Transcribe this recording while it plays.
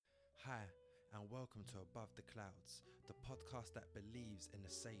and welcome to Above the Clouds, the podcast that believes in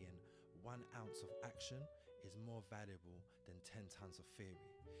the saying, 1 ounce of action is more valuable than 10 tons of theory.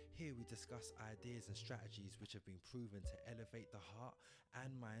 Here we discuss ideas and strategies which have been proven to elevate the heart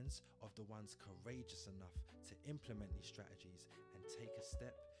and minds of the ones courageous enough to implement these strategies and take a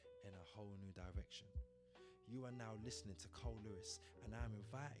step in a whole new direction. You are now listening to Cole Lewis, and I'm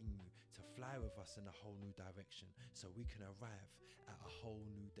inviting you to fly with us in a whole new direction so we can arrive at a whole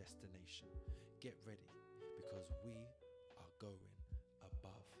new destination. Get ready, because we are going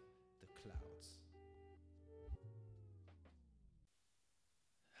above the clouds.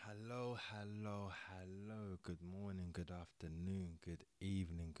 Hello. Good morning, good afternoon, good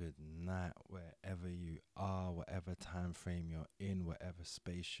evening, good night, wherever you are, whatever time frame you're in, whatever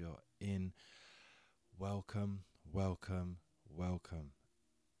space you're in. Welcome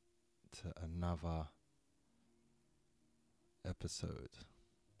to another episode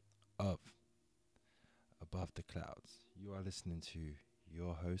of Above the Clouds. You are listening to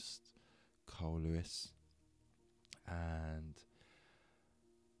your host, Cole Lewis, and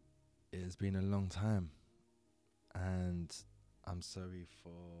it has been a long time, and I'm sorry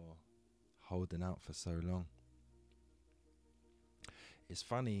for holding out for so long. It's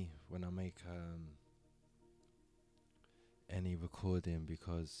funny when I make any recording,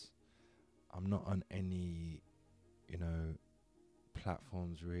 because I'm not on any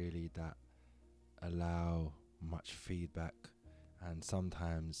platforms really that allow much feedback, and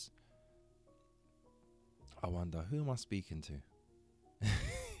sometimes I wonder, who am I speaking to?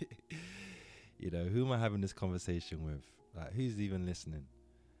 Who am I having this conversation with? Like, who's even listening?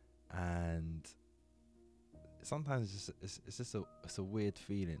 And sometimes it's a weird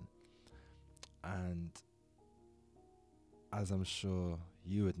feeling, and as I'm sure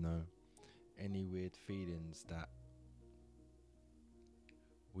you would know, any weird feelings that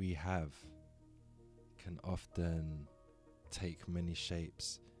we have can often take many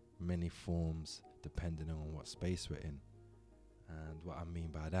shapes, many forms, depending on what space we're in. And what I mean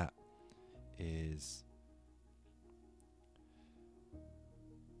by that is,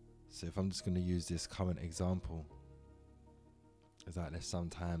 so if I'm just going to use this current example, is that there's some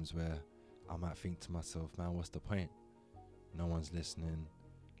times where I might think to myself, man, what's the point? No one's listening,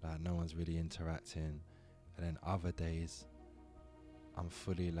 like no one's really interacting. And then other days I'm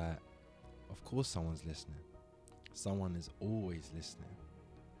fully like, of course someone's listening. Someone is always listening.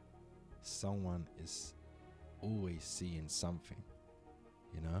 Someone is always seeing something,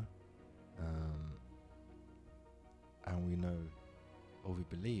 and we know, or we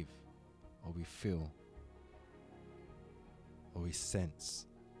believe, or we feel, or we sense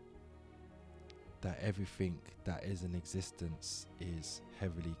that everything that is in existence is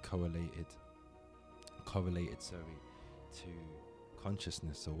heavily correlated to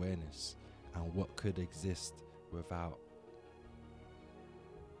consciousness, awareness, and what could exist without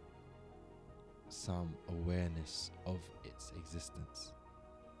some awareness of its existence.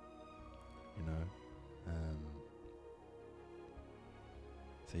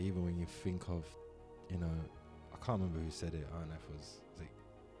 So even when you think of, I can't remember who said it. I don't know if was it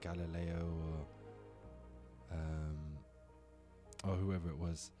Galileo or whoever it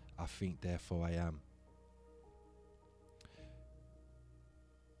was. I think, therefore I am.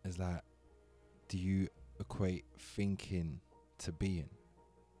 It's like, do you equate thinking to being?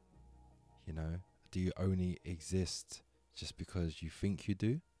 Do you only exist just because you think you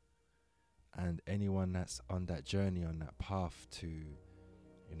do? And anyone that's on that journey, on that path to,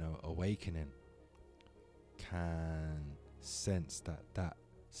 awakening, can sense that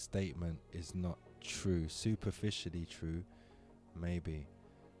statement is not true, superficially true, maybe.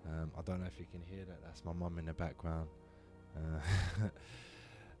 I don't know if you can hear that. That's my mum in the background.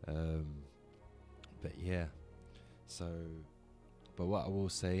 But yeah. But what I will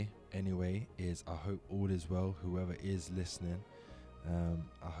say anyway is, I hope all is well. Whoever is listening,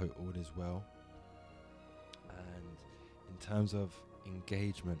 I hope all is well. And in terms of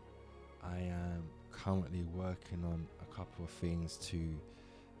engagement, I am currently working on a couple of things to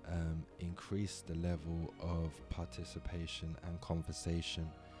increase the level of participation and conversation.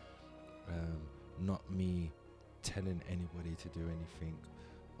 Not me telling anybody to do anything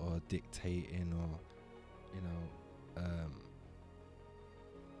or dictating or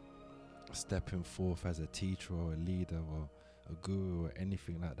stepping forth as a teacher or a leader or a guru or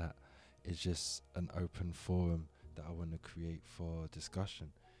anything like that. It's just an open forum that I want to create for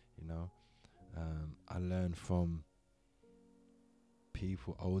discussion. I learn from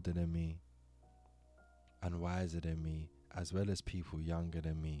people older than me and wiser than me, as well as people younger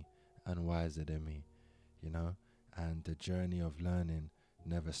than me and wiser than me, and the journey of learning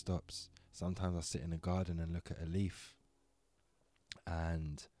never stops. Sometimes I sit in a garden and look at a leaf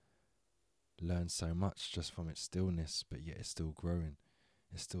and learn so much just from its stillness, but yet it's still growing,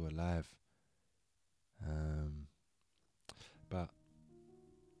 it's still alive. But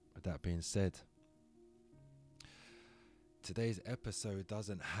with that being said, today's episode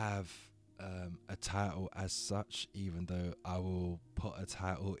doesn't have a title as such, even though I will put a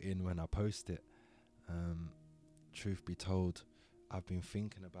title in when I post it. Truth be told, I've been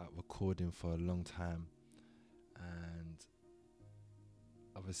thinking about recording for a long time, and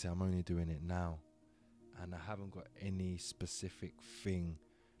obviously I'm only doing it now, and I haven't got any specific thing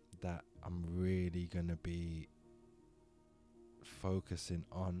that I'm really gonna be focusing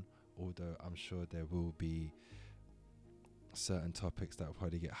on, although I'm sure there will be certain topics that will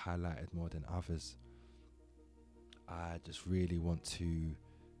probably get highlighted more than others. I just really want to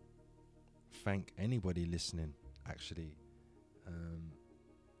thank anybody listening, actually,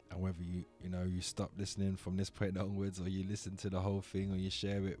 and whether you stop listening from this point onwards, or you listen to the whole thing, or you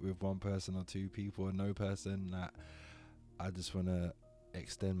share it with one person or two people or no person, that I just want to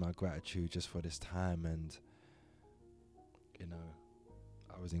extend my gratitude just for this time. And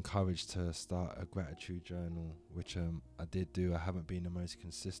I was encouraged to start a gratitude journal, which I did do. I haven't been the most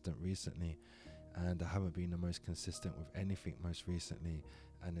consistent recently, and I haven't been the most consistent with anything most recently,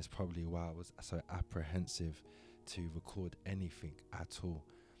 and it's probably why I was so apprehensive to record anything at all.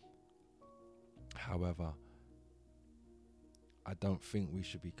 However, I don't think we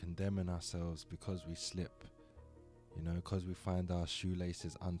should be condemning ourselves because we slip, because we find our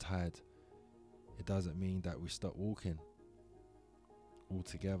shoelaces untied. It doesn't mean that we stop walking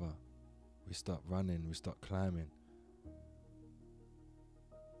altogether. We stop running, we stop climbing.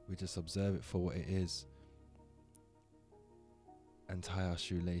 We just observe it for what it is and tie our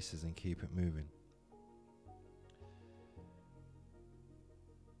shoelaces and keep it moving.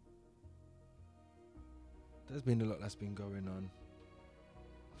 There's been a lot that's been going on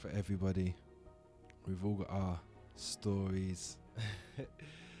for everybody. We've all got our stories.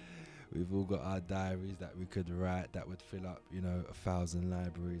 We've all got our diaries that we could write that would fill up, 1,000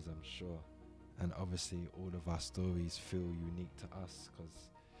 libraries, I'm sure. And obviously all of our stories feel unique to us, because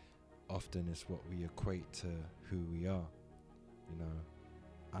often it's what we equate to who we are.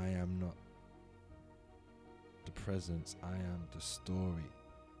 I am not the presence, I am the story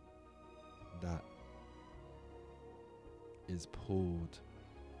that is pulled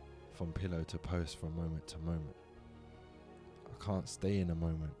from pillow to post from moment to moment. I can't stay in a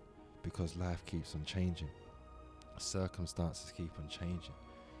moment because life keeps on changing. Circumstances keep on changing.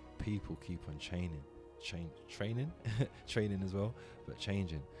 People keep on training as well, but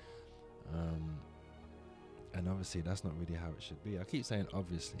changing. And obviously that's not really how it should be. I keep saying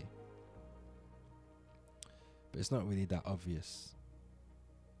obviously, but it's not really that obvious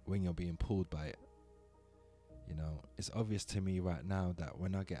when you're being pulled by it. It's obvious to me right now that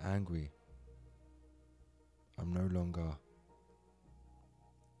when I get angry, I'm no longer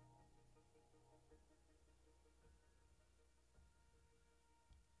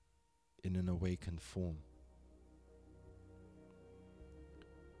in an awakened form.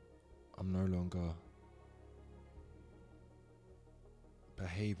 I'm no longer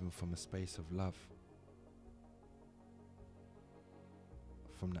behaving from a space of love,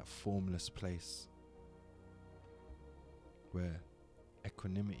 from that formless place where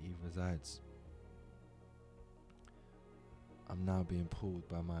equanimity resides. I'm now being pulled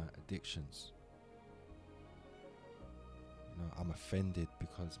by my addictions. I'm offended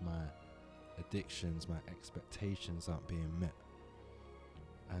because my addictions, my expectations aren't being met.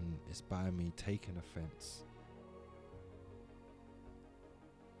 And it's by me taking offense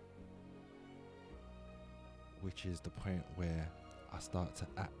which is the point where I start to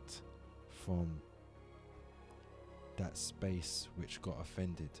act from that space which got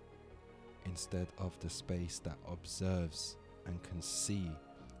offended, instead of the space that observes and can see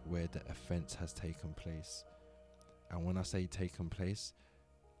where the offense has taken place. And when I say taken place,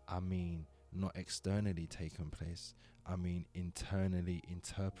 I mean not externally taken place, I mean internally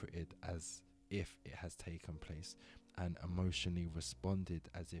interpreted as if it has taken place, and emotionally responded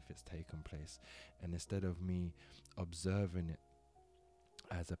as if it's taken place. And instead of me observing it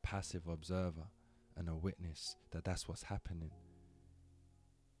as a passive observer and a witness that that's what's happening,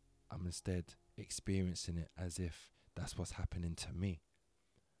 I'm instead experiencing it as if that's what's happening to me.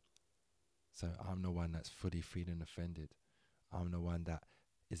 So I'm the one that's fully feeling offended. I'm the one that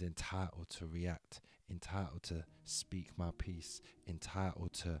is entitled to react, entitled to speak my piece,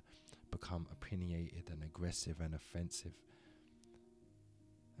 entitled to become opinionated and aggressive and offensive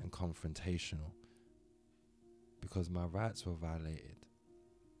and confrontational, because my rights were violated.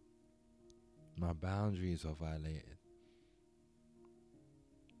 My boundaries are violated.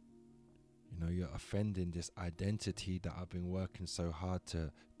 You know, you're offending this identity that I've been working so hard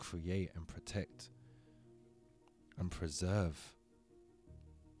to create and protect and preserve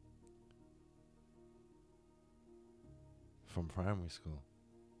from primary school.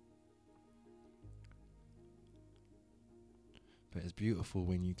 But it's beautiful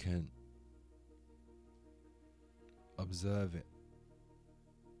when you can observe it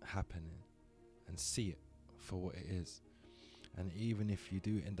happening and see it for what it is. And even if you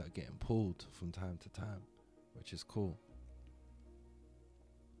do end up getting pulled from time to time, which is cool,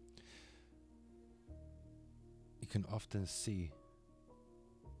 you can often see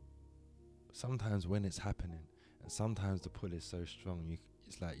sometimes when it's happening, and sometimes the pull is so strong,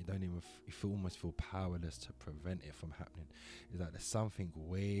 it's like you don't even, you almost feel powerless to prevent it from happening. It's like there's something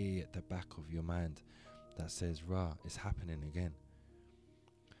way at the back of your mind that says, rah, it's happening again.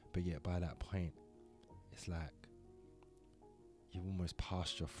 But yet by that point, it's like you've almost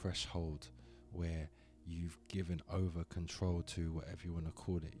passed your threshold where you've given over control to whatever you want to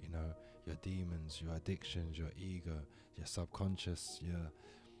call it, you know, your demons, your addictions, your ego, your subconscious, your,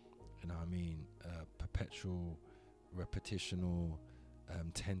 you know what I mean, perpetual, repetitional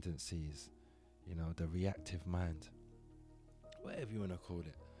tendencies, you know, the reactive mind, whatever you want to call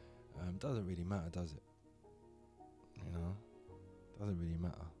it. Doesn't really matter, does it? You know, doesn't really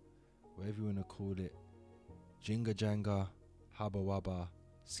matter. Whatever you want to call it, jinga janga, haba waba,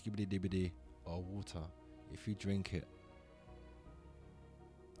 skibbity dibbity, or water. If you drink it,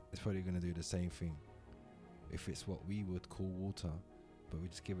 it's probably going to do the same thing. If it's what we would call water, but we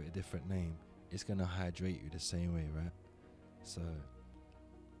just give it a different name, it's going to hydrate you the same way, right? So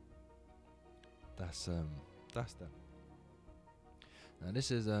that's that. Now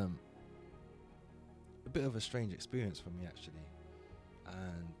this is a bit of a strange experience for me, actually,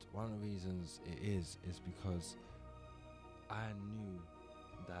 and one of the reasons it is because I knew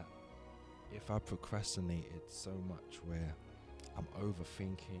that if I procrastinated so much where I'm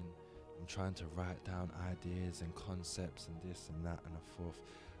overthinking, I'm trying to write down ideas and concepts and this and that and a fourth,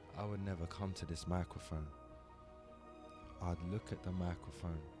 I would never come to this microphone. I'd look at the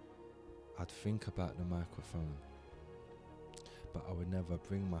microphone, I'd think about the microphone, but I would never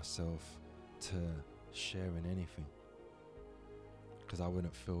bring myself to sharing anything, because I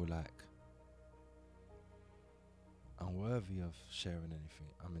wouldn't feel like I'm worthy of sharing anything.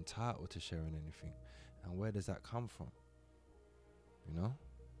 I'm entitled to sharing anything. And where does that come from? You know?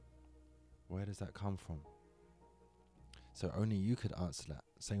 Where does that come from? So only you could answer that.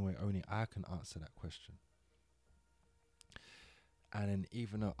 Same way only I can answer that question. And then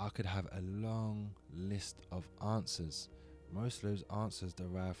even though I could have a long list of answers, most of those answers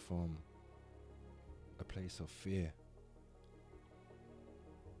derive from a place of fear.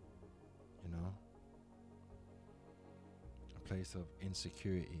 You know? A place of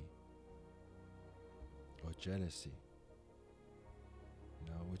insecurity or jealousy. You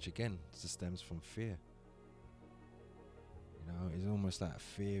know, which again just stems from fear. You know, it's almost like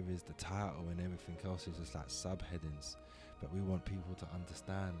fear is the title and everything else is just like subheadings. But we want people to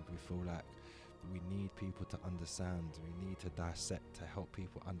understand. We feel like we need people to understand. We need to dissect to help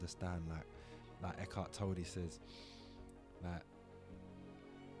people understand. Like Eckhart Tolle says, like,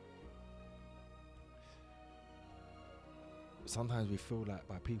 sometimes we feel like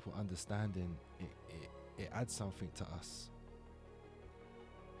by people understanding, it adds something to us.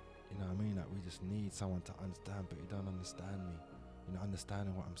 You know what I mean? Like we just need someone to understand, but you don't understand me. You're not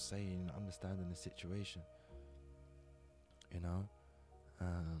understanding what I'm saying. You're not understanding the situation. You know?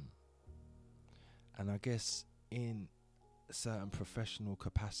 And I guess in certain professional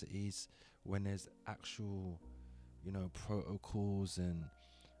capacities, when there's actual, you know, protocols and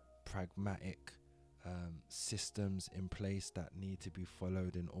pragmatic systems in place that need to be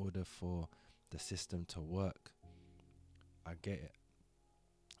followed in order for the system to work, I get it.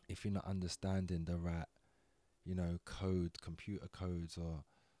 If you're not understanding the right, you know, computer codes or,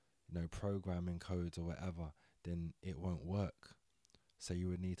 you know, programming codes or whatever, then it won't work. So you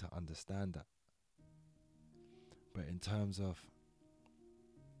would need to understand that. But in terms of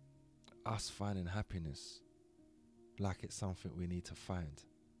us finding happiness, like it's something we need to find,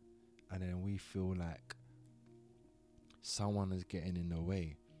 and then we feel like someone is getting in the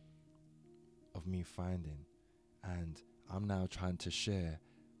way of me finding, and I'm now trying to share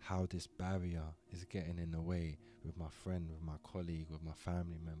how this barrier is getting in the way with my friend, with my colleague, with my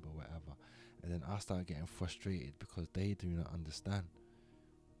family member, whatever. And then I start getting frustrated because they do not understand.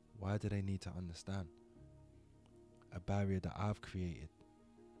 Why do they need to understand? A barrier that I've created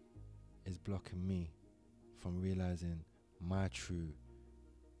is blocking me from realizing my true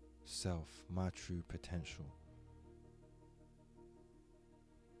self, my true potential.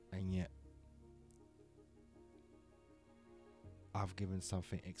 And yet, I've given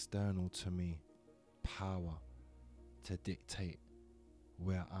something external to me power to dictate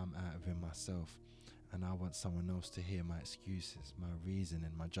where I'm at within myself. And I want someone else to hear my excuses, my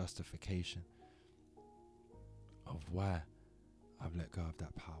reasoning, my justification of why I've let go of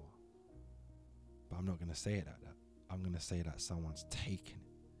that power. But I'm not going to say it like that. I'm going to say that someone's taking it.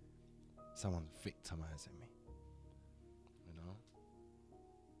 Someone's victimizing me. You know?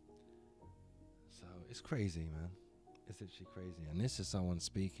 So it's crazy, man. It's literally crazy. And this is someone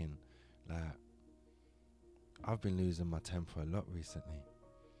speaking like, I've been losing my temper a lot recently.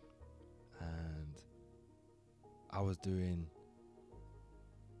 And I was doing,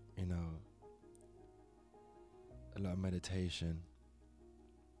 you know, a lot of meditation.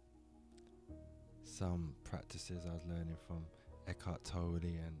 Some practices I was learning from Eckhart Tolle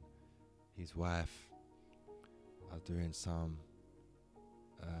and his wife. I was doing some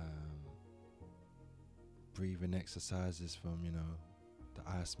breathing exercises from, you know, the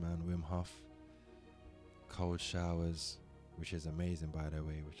Iceman, Wim Hof. Cold showers, which is amazing, by the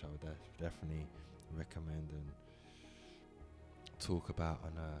way, which I would definitely recommend and talk about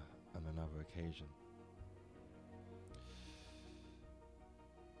on another occasion.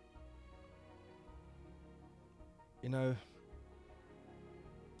 You know,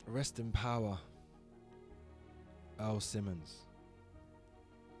 rest in power, Earl Simmons,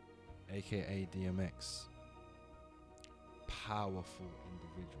 aka DMX. Powerful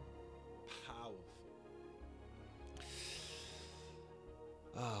individual. Powerful.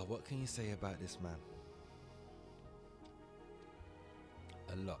 What can you say about this man?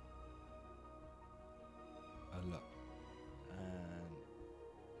 A lot. And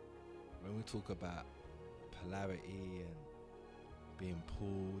when we talk about polarity and being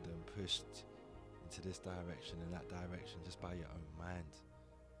pulled and pushed into this direction and that direction just by your own mind,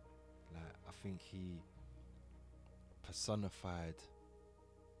 like, I think he personified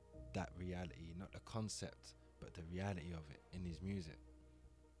that reality, not the concept, but the reality of it in his music.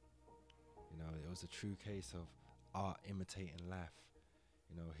 You know, it was a true case of art imitating life.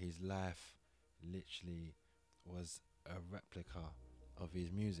 You know, his life literally was a replica of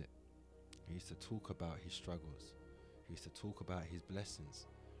his music. He used to talk about his struggles. He used to talk about his blessings.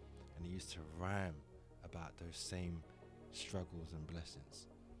 And he used to rhyme about those same struggles and blessings.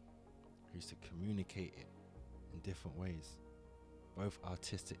 He used to communicate it in different ways, both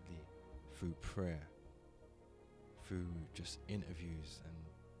artistically, through prayer, through just interviews and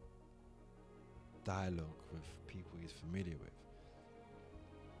dialogue with people he's familiar with,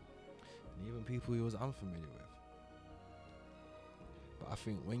 and even people he was unfamiliar with. But I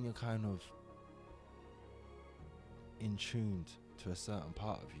think when you're kind of in tuned to a certain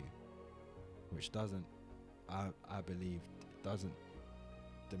part of you, which doesn't, I believe, doesn't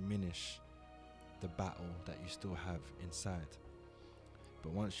diminish the battle that you still have inside.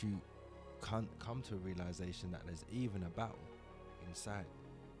 But once you come to a realization that there's even a battle inside,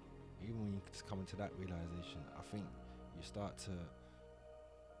 even when you just come into that realization, I think you start to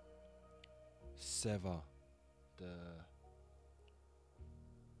sever the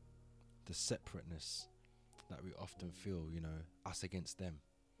separateness that we often feel, you know, us against them.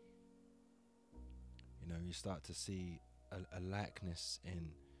 You know, you start to see a likeness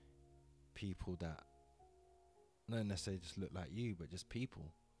in people that not necessarily just look like you, but just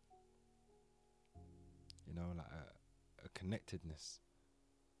people. You know, like a connectedness.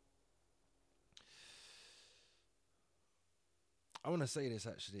 I want to say this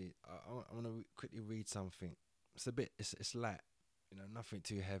actually. I want to quickly read something. It's light, you know, nothing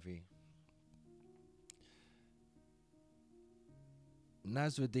too heavy.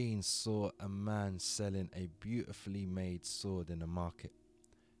 Nasruddin saw a man selling a beautifully made sword in the market.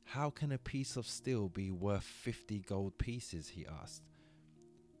 How can a piece of steel be worth 50 gold pieces, he asked.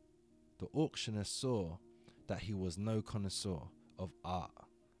 The auctioneer saw that he was no connoisseur of art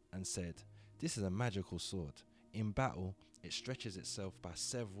and said, "This is a magical sword. In battle, it stretches itself by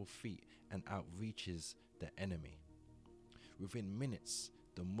several feet and outreaches the enemy." Within minutes,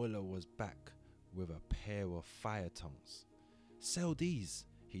 the mullah was back with a pair of fire tongs. "Sell these,"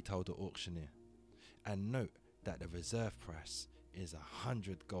 he told the auctioneer, "and note that the reserve price is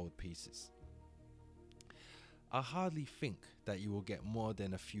 100 gold pieces." "I hardly think that you will get more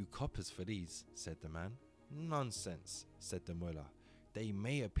than a few coppers for these," said the man. "Nonsense," said the mullah. "They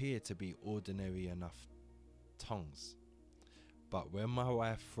may appear to be ordinary enough tongs, but when my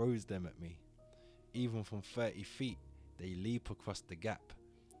wife throws them at me, even from 30 feet, they leap across the gap,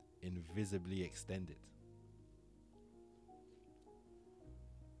 invisibly extended."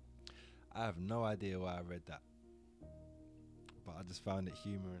 I have no idea why I read that, but I just found it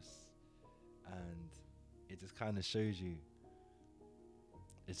humorous, and it just kind of shows you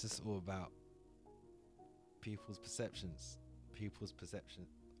it's just all about people's perception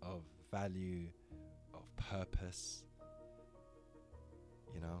of value, of purpose,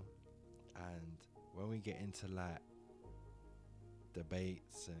 and when we get into like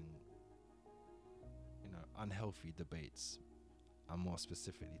debates and unhealthy debates, I'm more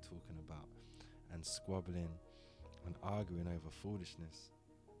specifically talking about, and squabbling and arguing over foolishness,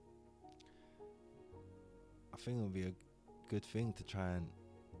 I think it would be a good thing to try and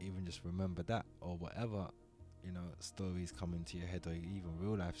even just remember that, or whatever stories come into your head, or even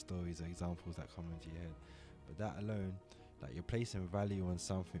real life stories or examples that come into your head. But that alone, like, you're placing value on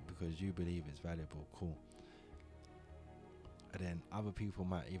something because you believe it's valuable, cool. And then other people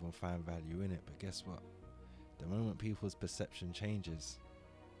might even find value in it, but guess what? The moment people's perception changes,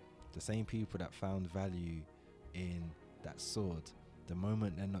 the same people that found value in that sword, the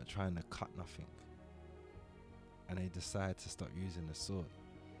moment they're not trying to cut nothing and they decide to stop using the sword,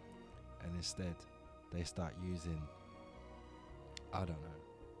 and instead they start using, I don't know,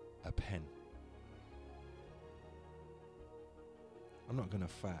 a pen. I'm not gonna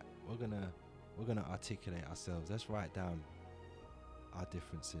fight. We're gonna articulate ourselves. Let's write down our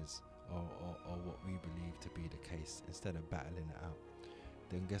differences, or what we believe to be the case, instead of battling it out.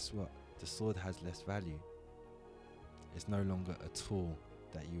 Then guess what? The sword has less value. It's no longer a tool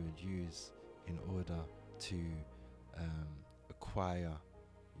that you would use in order to acquire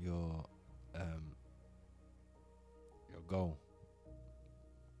your goal,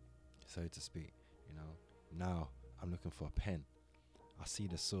 so to speak. Now I'm looking for a pen. I see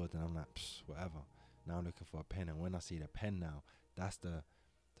the sword and I'm like, whatever. Now I'm looking for a pen, and when I see the pen now, that's the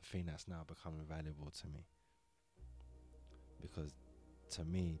thing that's now becoming valuable to me, because to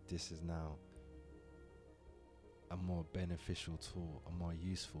me this is now a more beneficial tool, a more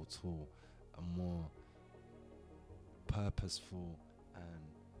useful tool, a more purposeful and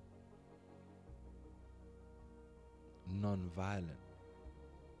non-violent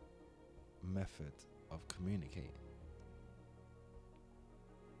method of communicating.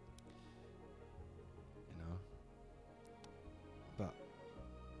 But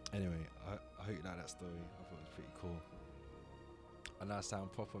anyway, I hope you like that story. I thought it was pretty cool. And I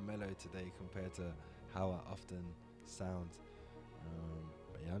sound proper mellow today compared to how I often sound.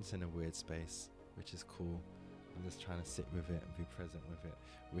 But yeah, I'm just in a weird space, which is cool. I'm just trying to sit with it and be present with it,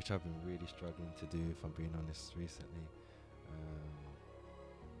 which I've been really struggling to do, if I'm being honest, recently.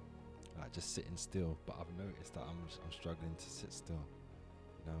 Like just sitting still, but I've noticed that I'm struggling to sit still.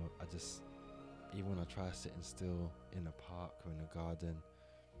 I just, even when I try sitting still in a park or in a garden,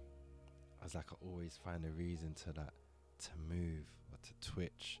 I always find a reason to move or to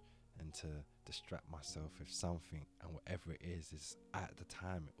twitch and to distract myself with something, and whatever it is at the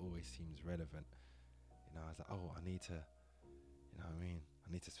time, it always seems relevant. I was like, oh, I need to,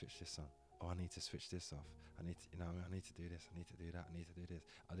 I need to switch this on. Oh, I need to switch this off. I need to, I need to do this. I need to do that. I need to do this.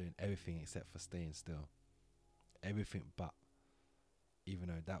 I'm doing everything except for staying still. Everything but, even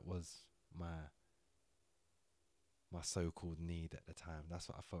though that was my so-called need at the time. That's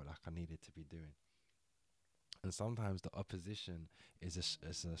what I felt like I needed to be doing. And sometimes the opposition is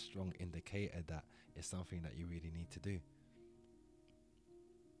a strong indicator that it's something that you really need to do.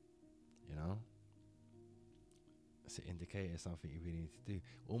 It's an indicator of something you really need to do.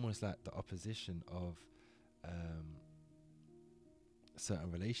 Almost like the opposition of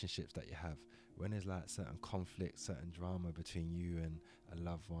certain relationships that you have. When there's like certain conflict, certain drama between you and a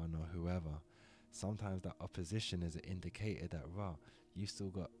loved one or whoever, sometimes that opposition is an indicator that, you still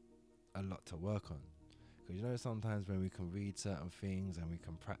got a lot to work on. Because sometimes when we can read certain things and we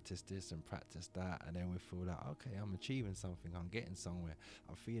can practice this and practice that, and then we feel like, okay, I'm achieving something, I'm getting somewhere,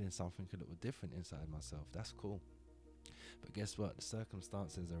 I'm feeling something a little different inside myself. That's cool. But guess what? The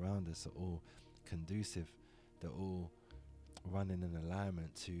circumstances around us are all conducive. They're all running in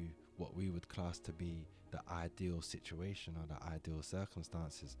alignment to what we would class to be the ideal situation or the ideal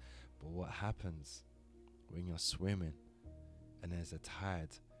circumstances. But what happens when you're swimming and there's a tide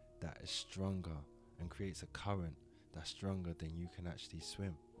that is stronger and creates a current that's stronger than you can actually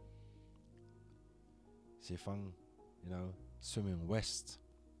swim? So if I'm, swimming west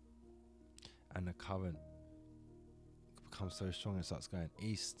and the current becomes so strong and starts going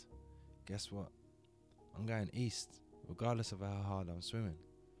east, guess what? I'm going east regardless of how hard I'm swimming.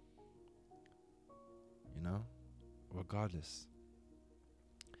 Regardless.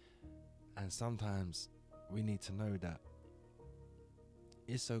 And sometimes we need to know that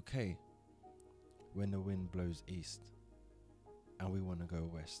it's okay when the wind blows east and we want to go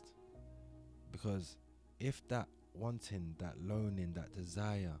west. Because if that wanting, that longing, that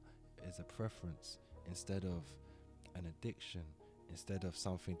desire is a preference instead of an addiction, instead of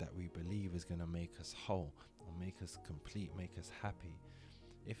something that we believe is going to make us whole or make us complete, make us happy,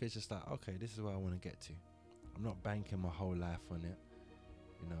 if it's just like, okay, this is where I want to get to, I'm not banking my whole life on it,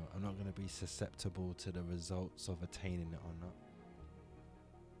 you know, I'm not going to be susceptible to the results of attaining it or not,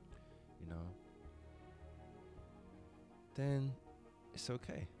 you know, then it's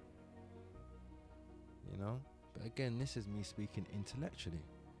okay, you know. But again, this is me speaking intellectually,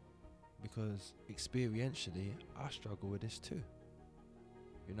 because experientially I struggle with this too,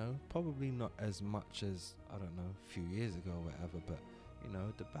 you know. Probably not as much as, I don't know, a few years ago or whatever, but you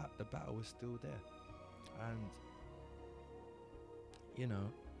know, the battle was still there. And you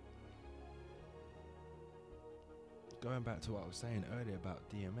know, going back to what I was saying earlier about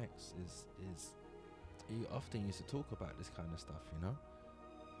DMX, is he often used to talk about this kind of stuff, you know,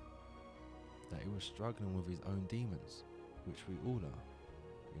 that he was struggling with his own demons, which we all are,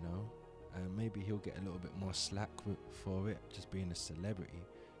 you know. And maybe he'll get a little bit more slack for it, just being a celebrity,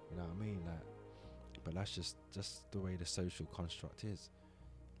 you know what I mean, like, but that's just the way the social construct is,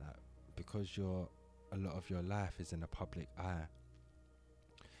 like, because a lot of your life is in the public eye,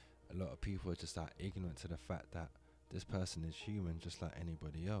 a lot of people are just like ignorant to the fact that this person is human just like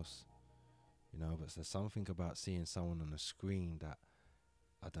anybody else, you know. But there's something about seeing someone on a screen that,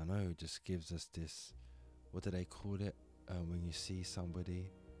 I don't know, just gives us this, what do they call it, when you see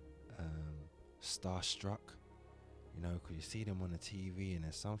somebody starstruck, you know, because you see them on the TV, and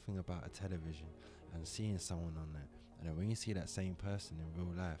there's something about a television and seeing someone on there, and then when you see that same person in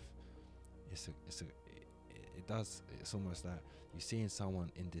real life, it's almost like you're seeing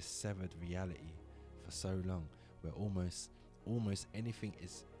someone in this severed reality for so long, where almost anything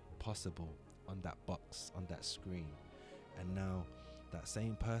is possible on that box, on that screen. And now that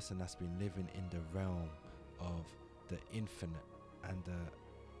same person that's been living in the realm of the infinite and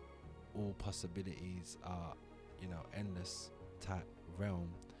all possibilities are, you know, endless type realm,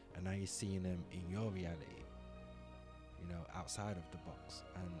 and now you're seeing them in your reality, you know, outside of the box.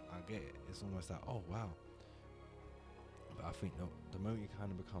 And I get it, it's almost like, oh wow. But I think the moment you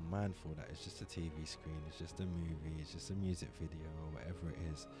kind of become mindful that it's just a TV screen, it's just a movie, it's just a music video or whatever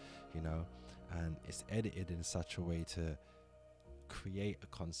it is, you know, and it's edited in such a way to create a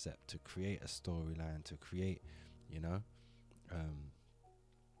concept, to create a storyline, to create, you know,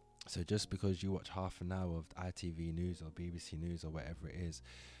 so just because you watch half an hour of ITV News or BBC News or whatever it is,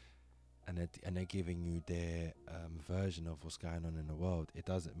 and they're giving you their version of what's going on in the world, it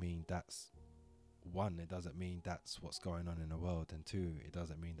doesn't mean that's it doesn't mean that's what's going on in the world, and two, it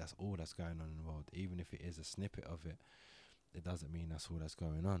doesn't mean that's all that's going on in the world. Even if it is a snippet of it, it doesn't mean that's all that's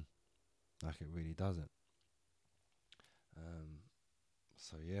going on. Like, it really doesn't.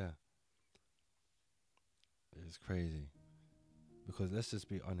 So yeah, it's crazy, because let's just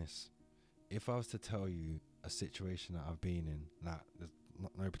be honest. If I was to tell you a situation that I've been in, like, there's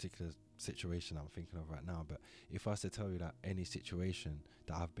no particular situation I'm thinking of right now, but if I was to tell you that any situation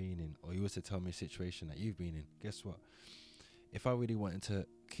that I've been in, or you was to tell me a situation that you've been in, guess what? If I really wanted to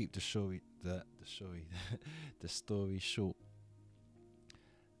keep the story the story short,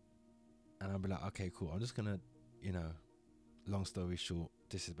 and I'd be like, okay, cool, I'm just gonna, you know, long story short,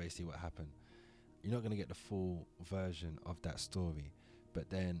 this is basically what happened. You're not gonna get the full version of that story, but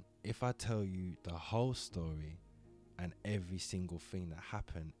then if I tell you the whole story and every single thing that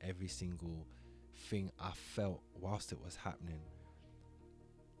happened, every single thing I felt whilst it was happening,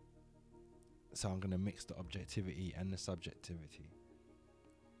 so I'm going to mix the objectivity and the subjectivity,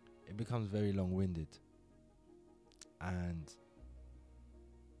 it becomes very long-winded, and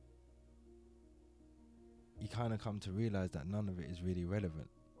you kind of come to realize that none of it is really relevant.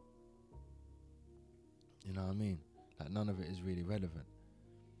 You know what I mean? Like, none of it is really relevant.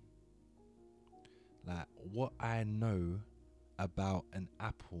 Like, what I know about an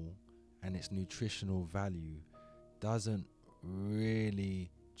apple and its nutritional value doesn't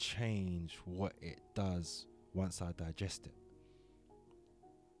really change what it does once I digest it.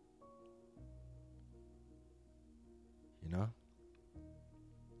 You know?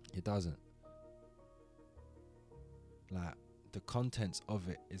 It doesn't. Like, the contents of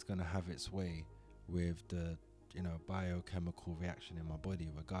it is going to have its way with the, you know, biochemical reaction in my body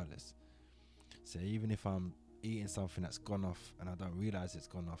regardless. So even if I'm eating something that's gone off and I don't realize it's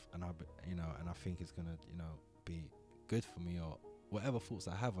gone off, and I think it's gonna, you know, be good for me, or whatever thoughts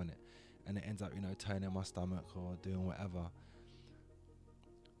I have on it, and it ends up, you know, turning my stomach or doing whatever,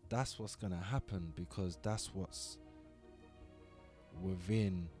 that's what's gonna happen, because that's what's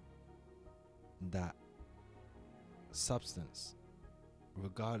within that substance,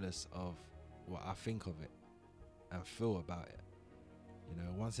 regardless of what I think of it and feel about it. You know,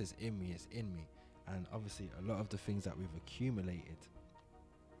 once it's in me, it's in me. And obviously a lot of the things that we've accumulated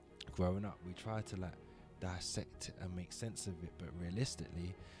growing up, we try to like dissect it and make sense of it, but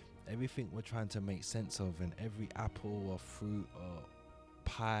realistically, everything we're trying to make sense of, and every apple or fruit or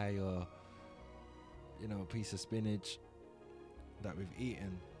pie or, you know, a piece of spinach that we've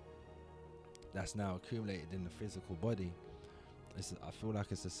eaten that's now accumulated in the physical body, I feel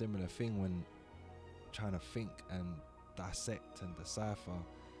like it's a similar thing when trying to think and dissect and decipher,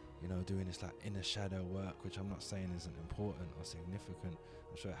 you know, doing this like inner shadow work, which I'm not saying isn't important or significant.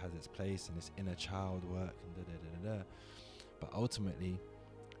 I'm sure it has its place, and this inner child work and but ultimately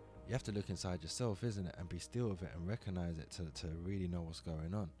you have to look inside yourself, isn't it, and be still with it and recognize it to really know what's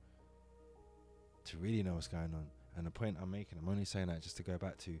going on. To really know what's going on. And the point I'm making, I'm only saying that just to go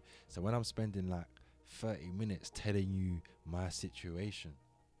back to, so when I'm spending like 30 minutes telling you my situation,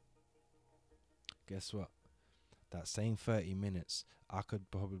 guess what? That same 30 minutes, I could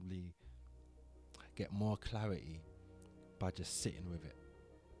probably get more clarity by just sitting with it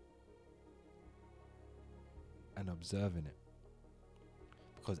and observing it.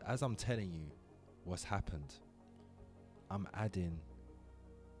 Because as I'm telling you what's happened, I'm adding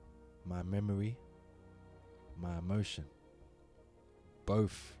my memory, my emotion.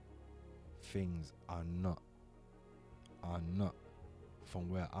 Both things are not, from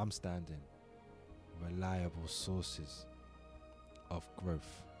where I'm standing, reliable sources of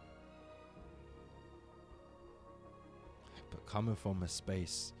growth. But coming from a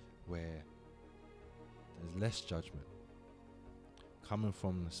space where there's less judgment, coming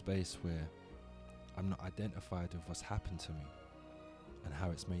from a space where I'm not identified with what's happened to me and how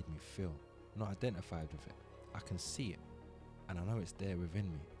it's made me feel. I'm not identified with it. I can see it and I know it's there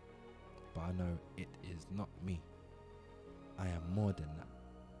within me, but I know it is not me. I am more than that.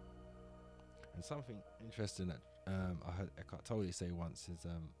 And something interesting that I heard Eckhart Tolle say once is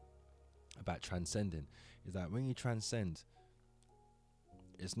about transcending, is that when you transcend,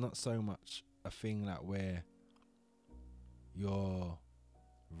 it's not so much a thing like where you're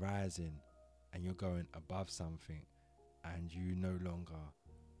rising and you're going above something and you no longer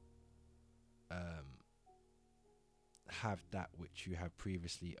have that which you have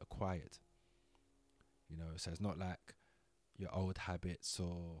previously acquired. You know, so it's not like your old habits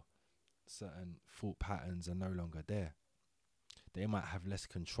or certain thought patterns are no longer there. They might have less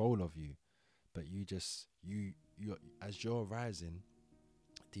control of you, but you as you're rising,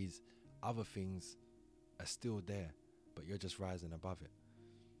 these other things are still there, but you're just rising above it.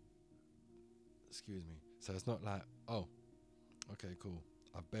 Excuse me. So it's not like, oh, okay, cool,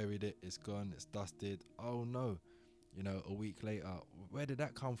 I've buried it, it's gone, it's dusted. Oh no, you know, a week later, where did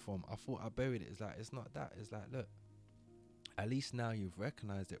that come from? I thought I buried it. It's like, it's not that. It's like, look, at least now you've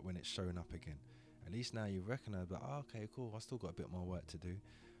recognized it when it's showing up again. At least now you've recognized that, oh, okay, cool, I still got a bit more work to do.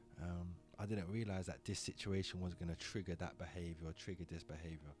 I didn't realize that this situation was going to trigger that behavior or trigger this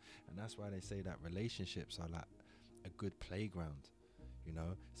behavior. And that's why they say that relationships are like a good playground, you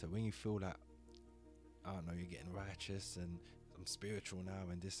know? So when you feel like, I don't know, you're getting righteous and I'm spiritual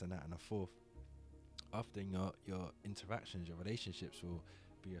now and this and that and a fourth, often your interactions, your relationships will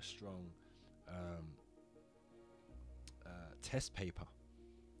be a strong test paper.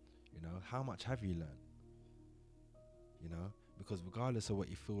 You know, how much have you learned? You know, because regardless of what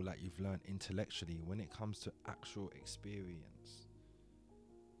you feel like you've learned intellectually, when it comes to actual experience,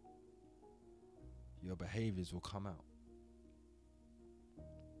 your behaviors will come out.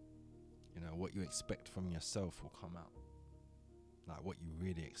 You know, what you expect from yourself will come out. Like what you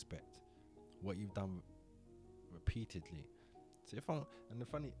really expect, what you've done repeatedly. So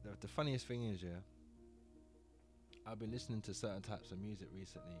the funniest thing is, yeah, I've been listening to certain types of music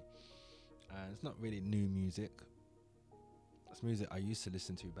recently, and it's not really new music. It's music I used to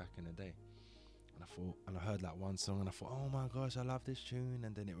listen to back in the day. And I heard like one song and I thought, oh my gosh, I love this tune.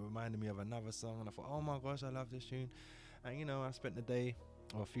 And then it reminded me of another song and I thought, oh my gosh, I love this tune. And you know, I spent the day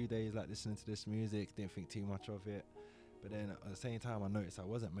or a few days like listening to this music, didn't think too much of it. But then at the same time, I noticed I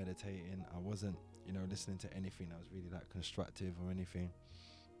wasn't meditating. I wasn't, you know, listening to anything that was really like constructive or anything.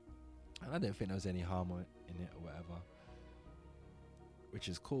 And I didn't think there was any harm in it or whatever, which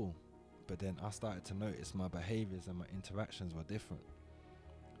is cool. But then I started to notice my behaviors and my interactions were different.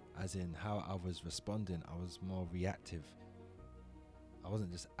 As in how I was responding, I was more reactive. I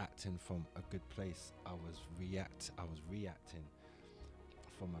wasn't just acting from a good place. I was reacting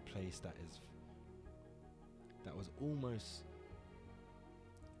from a place that was almost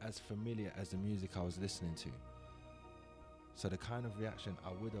as familiar as the music I was listening to. So the kind of reaction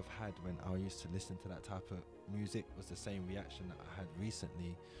I would have had when I used to listen to that type of music was the same reaction that I had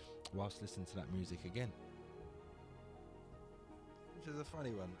recently whilst listening to that music again. Which is a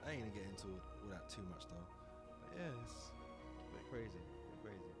funny one. I ain't gonna get into all that too much though. But yeah, it's a bit crazy.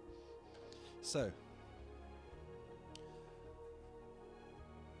 So,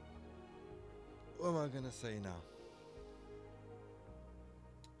 what am I gonna say now?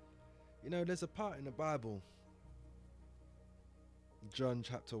 You know, there's a part in the Bible, John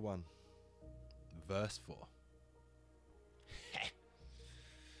chapter 1, verse 4.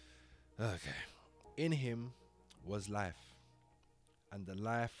 Okay. In him was life, and the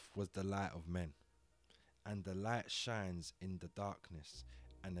life was the light of men. And the light shines in the darkness,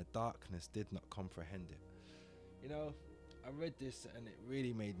 and the darkness did not comprehend it. You know, I read this and it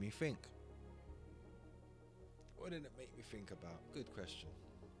really made me think. What did it make me think about? Good question.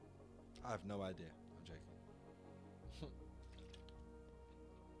 I have no idea. I'm joking.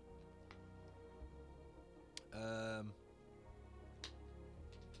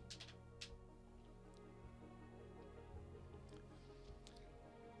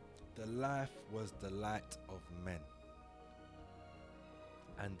 The life was the light of men,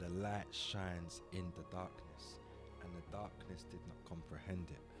 and the light shines in the darkness, and the darkness did not comprehend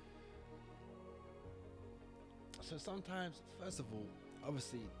it. So sometimes, first of all,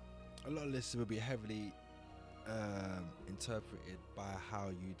 obviously, a lot of this will be heavily interpreted by how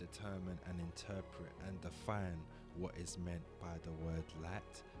you determine and interpret and define what is meant by the word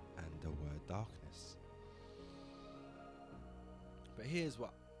light and the word darkness. But here's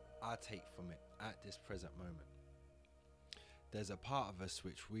what I take from it at this present moment. There's a part of us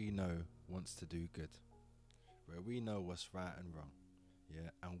which we know wants to do good, where we know what's right and wrong,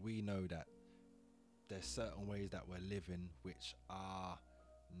 yeah, and we know that there's certain ways that we're living which are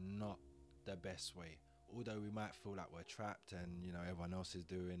not the best way. Although we might feel like we're trapped and, you know, everyone else is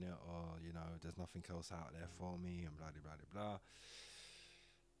doing it, or, you know, there's nothing else out there for me and blah, blah, blah, blah.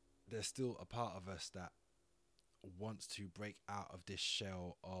 There's still a part of us that wants to break out of this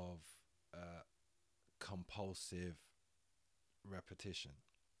shell of compulsive repetition,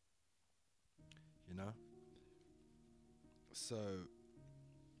 you know? So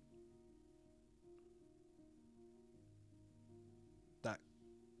that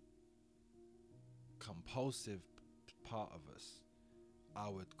compulsive part of us, I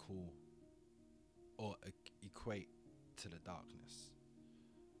would call or equate to the darkness.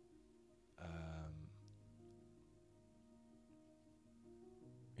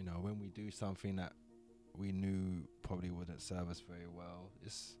 You know, when we do something that we knew probably wouldn't serve us very well,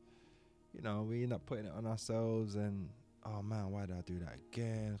 it's, you know, we end up putting it on ourselves and, oh man, why did I do that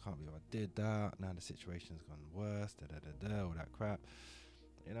again? I can't believe I did that. Now the situation's gone worse, all that crap.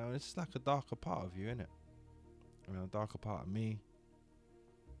 You know, it's just like a darker part of you, innit? You know, a darker part of me.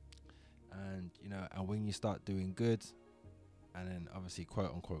 And, you know, and when you start doing good, and then obviously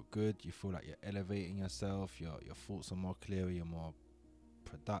quote unquote good, you feel like you're elevating yourself, your thoughts are more clear, you're more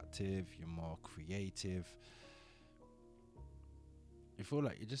productive, you're more creative. You feel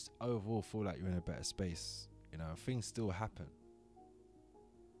like you just overall feel like you're in a better space. You know, things still happen.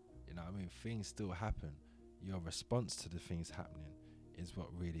 You know what I mean? Things still happen. Your response to the things happening is what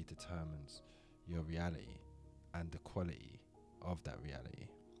really determines your reality and the quality of that reality.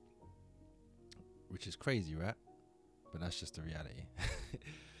 Which is crazy, right? But that's just the reality.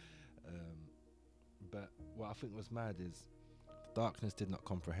 But what I think was mad is darkness did not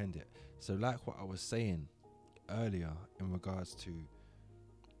comprehend it. So like what I was saying earlier in regards to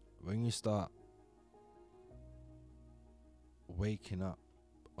when you start waking up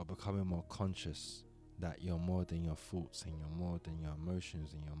or becoming more conscious that you're more than your thoughts and you're more than your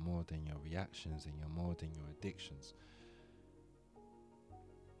emotions and you're more than your reactions and you're more than your addictions.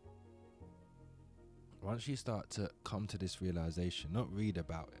 Once you start to come to this realization, not read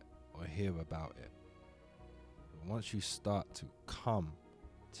about it or hear about it, but once you start to come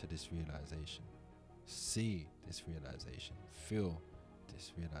to this realization, see this realization, feel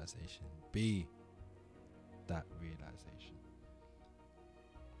this realization, be that realization,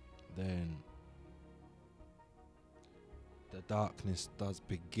 then the darkness does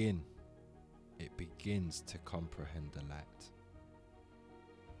begin. It begins to comprehend the light.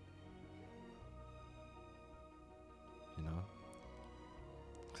 You know?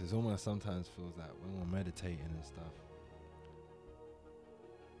 Because it almost sometimes feels like when we're meditating and stuff,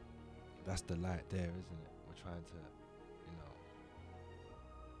 that's the light there, isn't it? We're trying to, you know,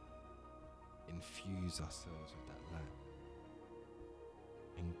 infuse ourselves with that light.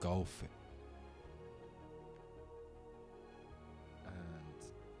 Engulf it. And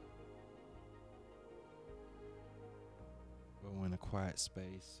when we're in a quiet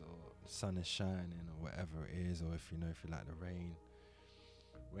space or the sun is shining or whatever it is, or if you like the rain,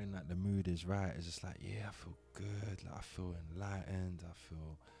 when like the mood is right, it's just like, yeah, I feel good, like I feel enlightened, I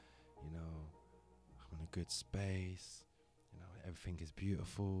feel, you know, I'm in a good space, you know, everything is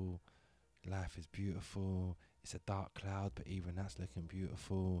beautiful, life is beautiful. It's a dark cloud, but even that's looking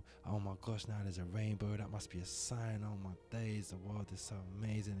beautiful. Oh my gosh, now there's a rainbow, that must be a sign. Oh my days, the world is so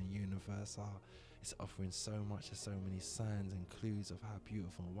amazing, the universe, it's offering so much, there's so many signs and clues of how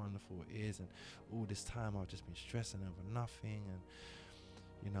beautiful and wonderful it is. And all this time I've just been stressing over nothing, and,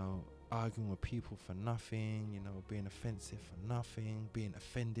 you know, arguing with people for nothing, you know, being offensive for nothing, being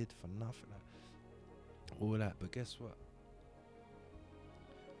offended for nothing, like, all that. But guess what?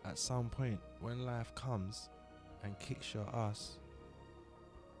 At some point, when life comes and kicks your ass,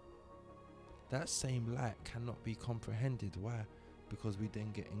 that same light cannot be comprehended. Why? Because we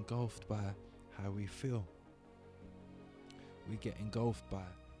then get engulfed by how we feel. We get engulfed by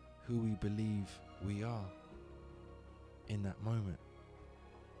who we believe we are in that moment.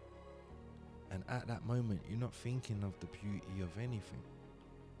 And at that moment, you're not thinking of the beauty of anything.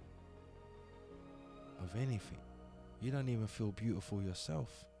 Of anything. You don't even feel beautiful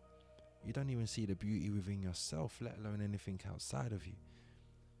yourself. You don't even see the beauty within yourself, let alone anything outside of you.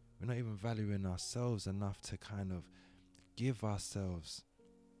 We're not even valuing ourselves enough to kind of give ourselves,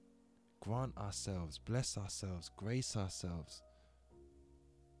 grant ourselves, bless ourselves, grace ourselves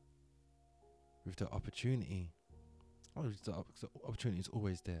with the opportunity. The opportunity is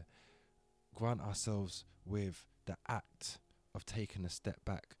always there. Grant ourselves with the act of taking a step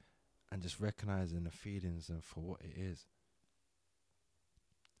back and just recognizing the feelings and for what it is.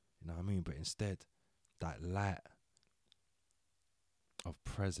 You know what I mean? But instead, that light of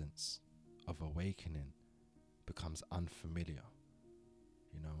presence, of awakening, becomes unfamiliar,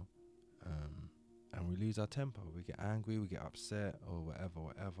 you know? And we lose our temper. We get angry, we get upset, or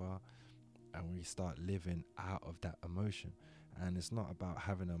whatever, and we start living out of that emotion. And it's not about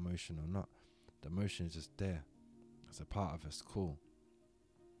having an emotion or not. The emotion is just there. It's a part of us, cool.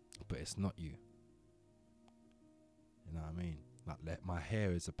 But it's not you. You know what I mean? Like, my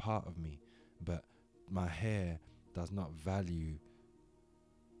hair is a part of me, but my hair does not value,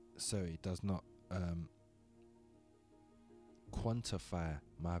 so it does not quantify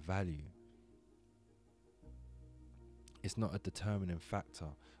my value. It's not a determining factor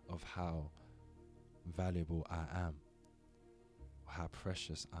of how valuable I am, how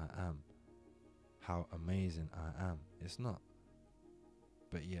precious I am, how amazing I am. It's not.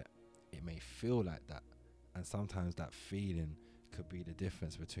 But yet, it may feel like that. And sometimes that feeling could be the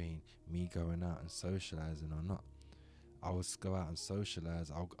difference between me going out and socializing or not. I will go out and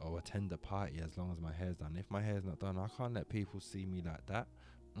socialize. I'll attend a party as long as my hair's done. If my hair's not done, I can't let people see me like that.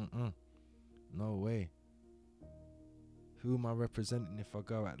 No way. Who am I representing if I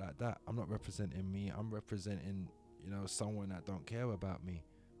go out like that? I'm not representing me. I'm representing, you know, someone that don't care about me.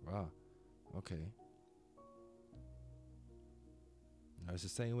 Rah. Okay. You know, it's the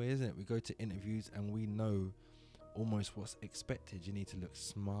same way, isn't it? We go to interviews and we know almost what's expected. You need to look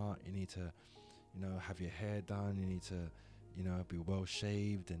smart. You need to, you know, have your hair done. You need to, you know, be well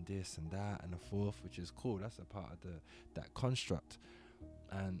shaved and this and that and the fourth, which is cool. That's a part of that construct.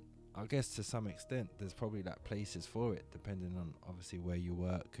 And I guess to some extent, there's probably like places for it, depending on obviously where you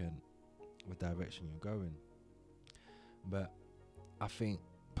work and what direction you're going. But I think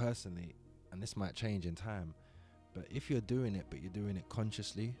personally, and this might change in time, but if you're doing it, but you're doing it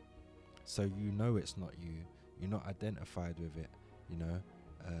consciously, so you know it's not you, you're not identified with it, you know,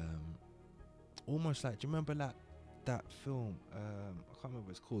 almost like, do you remember that film, I can't remember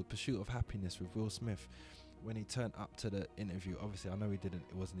what it's called, Pursuit of Happiness with Will Smith, when he turned up to the interview? Obviously I know it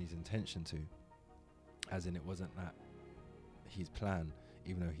wasn't his intention to, as in it wasn't that his plan,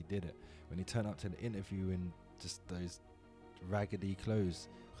 even though he did it. When he turned up to the interview in just those raggedy clothes,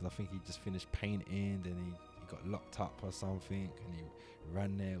 because I think he just finished painting, then he got locked up or something, and he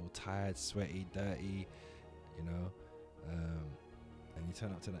ran there all tired, sweaty, dirty, you know, and he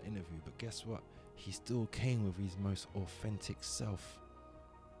turned up to that interview. But guess what? He still came with his most authentic self.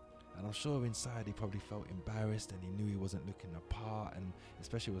 And I'm sure inside he probably felt embarrassed, and he knew he wasn't looking the part, and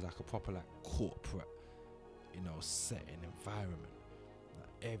especially it was like a proper like corporate, you know, setting environment.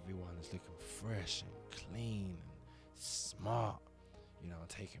 Like everyone is looking fresh and clean and smart, you know,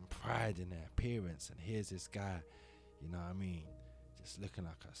 taking pride in their appearance. And here's this guy, you know what I mean, just looking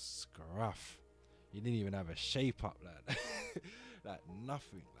like a scruff. He didn't even have a shape up like like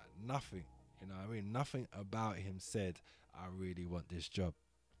nothing, you know what I mean? Nothing about him said, I really want this job.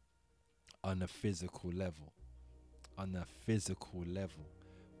 On a physical level.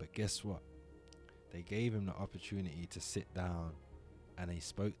 But guess what? They gave him the opportunity to sit down, and they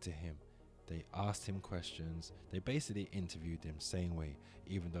spoke to him. They asked him questions. They basically interviewed him same way,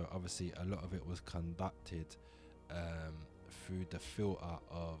 even though obviously a lot of it was conducted through the filter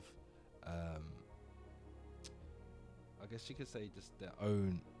of, I guess you could say, just their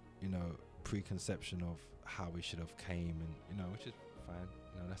own, preconception of how we should have came, and which is fine.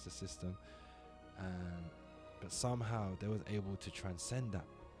 That's the system. But somehow they was able to transcend that.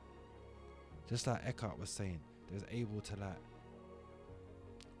 Just like Eckhart was saying, they was able to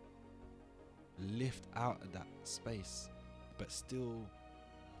lift out of that space, but still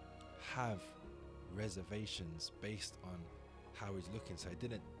have reservations based on how he's looking. So it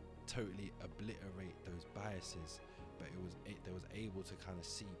didn't totally obliterate those biases, but they was able to kind of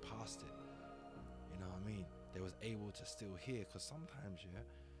see past it. You know what I mean? They was able to still hear, because sometimes,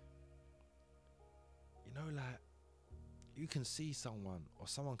 you can see someone, or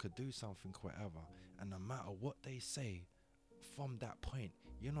someone could do something, whatever, and no matter what they say, from that point,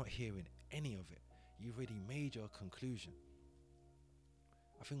 you're not hearing any of it. You've already made your conclusion.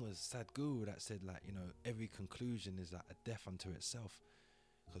 I think it was Sadhguru that said, every conclusion is like a death unto itself.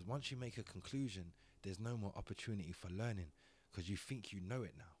 Because once you make a conclusion, there's no more opportunity for learning, because you think you know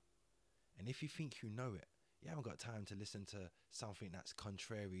it now. And if you think you know it, you haven't got time to listen to something that's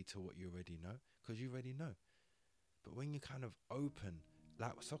contrary to what you already know, because you already know. But when you kind of open,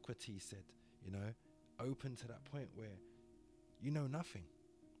 like Socrates said, open to that point where you know nothing.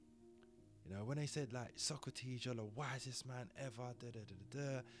 When they said, Socrates, you're the wisest man ever,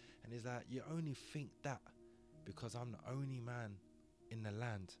 and he's like, you only think that because I'm the only man in the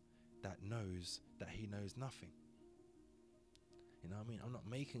land that knows that he knows nothing. You know what I mean? I'm not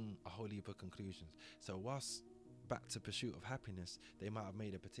making a whole heap of conclusions. So whilst back to Pursuit of Happiness, they might have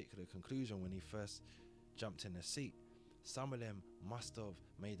made a particular conclusion when he first jumped in the seat. Some of them must have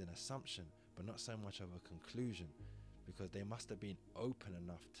made an assumption, but not so much of a conclusion, because they must have been open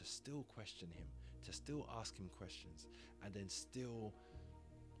enough to still question him, to still ask him questions, and then still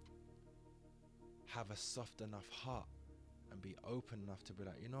have a soft enough heart and be open enough to be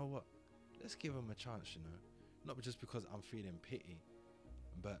like, you know what, let's give him a chance, not just because I'm feeling pity,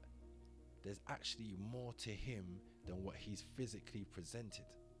 but there's actually more to him than what he's physically presented,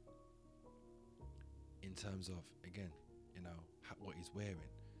 in terms of, again, what he's wearing,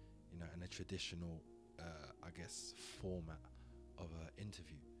 in a traditional I guess format of an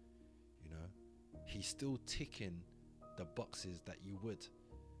interview. He's still ticking the boxes that you would,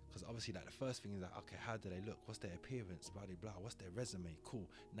 because obviously the first thing is okay, how do they look, what's their appearance, blah blah blah, what's their resume, cool,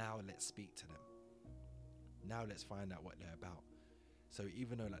 now let's speak to them, now let's find out what they're about. So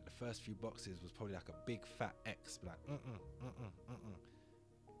even though the first few boxes was probably a big fat X,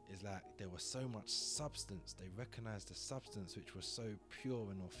 it's there was so much substance. They recognized the substance, which was so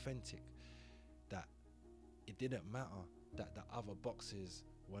pure and authentic, that it didn't matter that the other boxes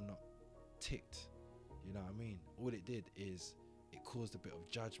were not ticked. You know what I mean? All it did is it caused a bit of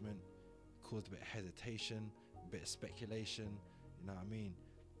judgment, caused a bit of hesitation, a bit of speculation, you know what I mean?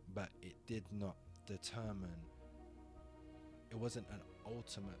 But it did not determine, it wasn't an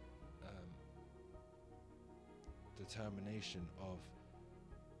ultimate determination of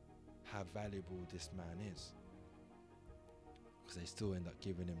how valuable this man is, because they still end up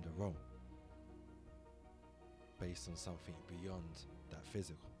giving him the role based on something beyond that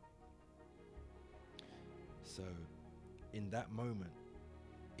physical. So in that moment,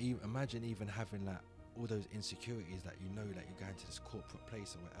 imagine even having all those insecurities that that you're going to this corporate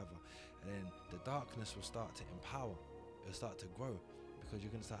place or whatever, and then the darkness will start to empower, it'll start to grow, because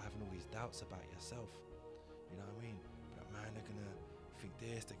you're going to start having all these doubts about yourself. You know what I mean? But man, they're going to think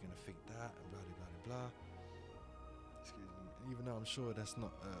this, they're going to think that, and blah blah blah blah. Excuse me. Even though I'm sure that's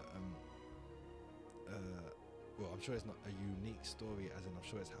not I'm sure it's not a unique story, as in I'm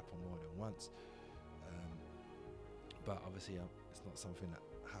sure it's happened more than once, but obviously it's not something that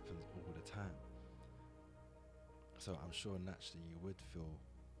happens all the time. So I'm sure naturally you would feel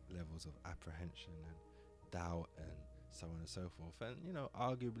levels of apprehension and doubt and so on and so forth, and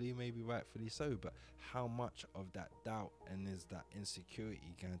arguably maybe rightfully so, but how much of that doubt and is that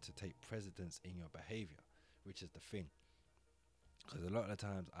insecurity going to take precedence in your behavior, which is the thing. Because a lot of the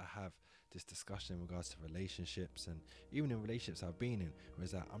times I have this discussion in regards to relationships, and even in relationships I've been in, where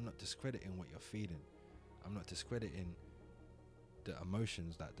it's I'm not discrediting what you're feeling, I'm not discrediting the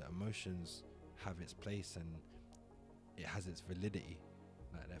emotions, that the emotions have its place and it has its validity,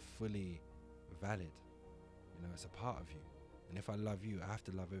 they're fully valid, it's a part of you, and if I love you, I have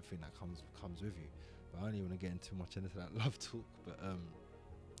to love everything that comes with you. But I don't even want to get into much into that love talk, but I'm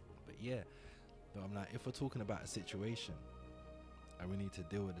if we're talking about a situation and we need to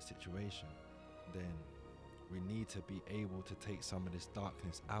deal with the situation, then we need to be able to take some of this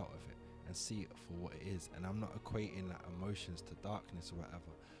darkness out of it and see it for what it is. And I'm not equating like emotions to darkness or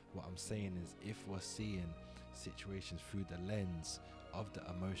whatever. What I'm saying is, if we're seeing situations through the lens of the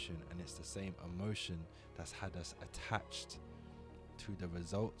emotion, and it's the same emotion that's had us attached to the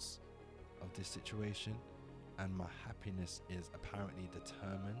results of this situation, and my happiness is apparently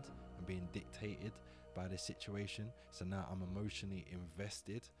determined and being dictated by this situation, so now I'm emotionally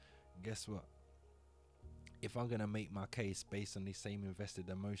invested. Guess what? If I'm gonna make my case based on these same invested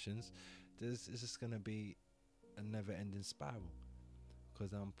emotions, it's just gonna be a never-ending spiral,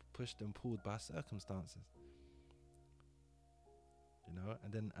 because I'm pushed and pulled by circumstances,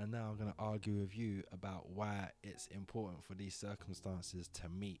 and now I'm gonna argue with you about why it's important for these circumstances to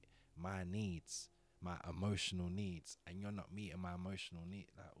meet my needs, my emotional needs, and you're not meeting my emotional need.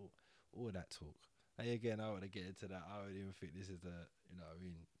 Like all that talk. And again, I want to get into that. I don't even think this is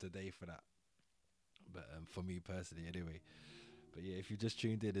the day for that. But for me personally, anyway. But yeah, if you just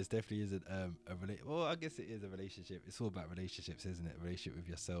tuned in, this definitely isn't well, I guess it is a relationship. It's all about relationships, isn't it? Relationship with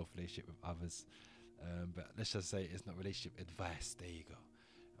yourself, relationship with others. But let's just say it's not relationship advice. There you go.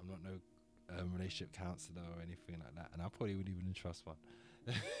 I'm not no relationship counselor or anything like that, and I probably wouldn't even trust one.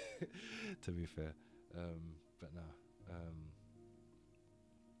 To be fair, but no.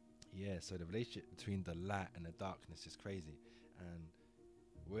 Yeah, so the relationship between the light and the darkness is crazy, and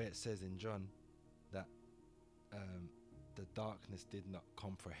where it says in John that the darkness did not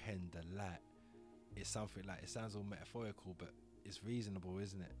comprehend the light, it's something like, it sounds all metaphorical, but it's reasonable,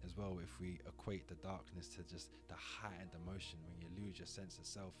 isn't it, as well, if we equate the darkness to just the heightened emotion when you lose your sense of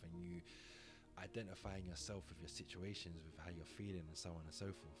self and you identifying yourself with your situations, with how you're feeling and so on and so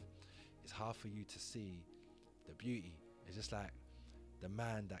forth. It's hard for you to see the beauty. It's just like the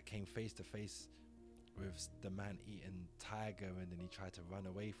man that came face to face with the man eating tiger, and then he tried to run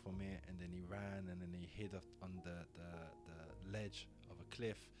away from it, and then he ran, and then he hid on the ledge of a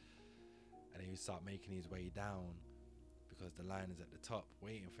cliff, and he would start making his way down because the lion is at the top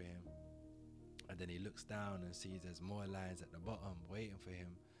waiting for him, and then he looks down and sees there's more lions at the bottom waiting for him.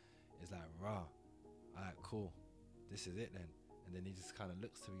 It's like, rah, alright, cool, this is it then. And then he just kind of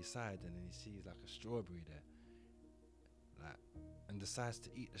looks to his side, and then he sees like a strawberry there, and decides to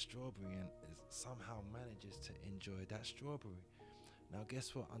eat the strawberry, and somehow manages to enjoy that strawberry. Now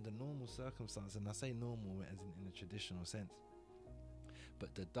guess what, under normal circumstances, and I say normal as in a traditional sense,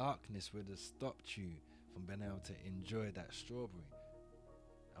 but the darkness would have stopped you from being able to enjoy that strawberry.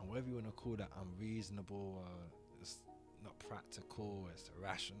 And whether you want to call that unreasonable, or it's not practical, it's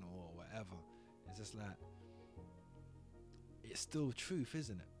irrational or whatever, it's just like, it's still truth,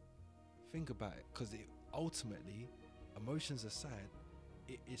 isn't it? Think about it, because it ultimately, emotions aside,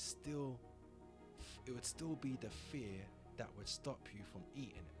 it would still be the fear that would stop you from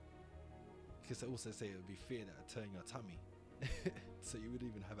eating it. Because I also say it would be fear that would turn your tummy, so you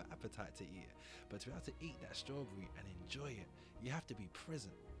wouldn't even have an appetite to eat it. But to be able to eat that strawberry and enjoy it, you have to be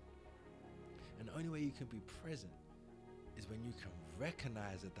present. And the only way you can be present is when you can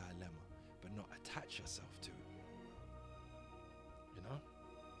recognize a dilemma, but not attach yourself to it.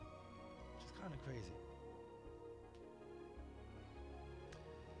 Which is kind of crazy.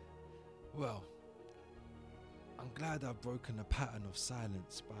 Well, I'm glad I've broken the pattern of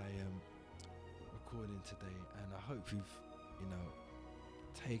silence by recording today, and I hope you've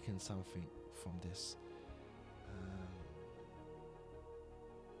taken something from this.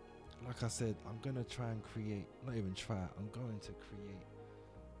 Like I said, I'm gonna try and create, not even try, I'm going to create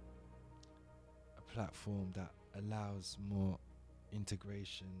a platform that allows more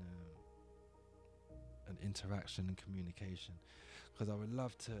integration and interaction and communication, because I would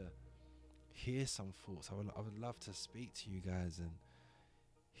love to hear some thoughts. I would love to speak to you guys and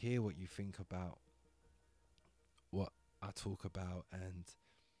hear what you think about what I talk about, and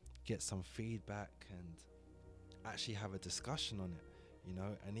get some feedback, and actually have a discussion on it,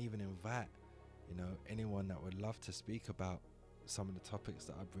 and even invite anyone that would love to speak about some of the topics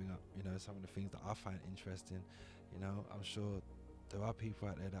that I bring up, some of the things that I find interesting. I'm sure there are people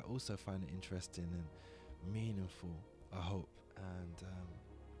out there that also find it interesting and meaningful, I hope. And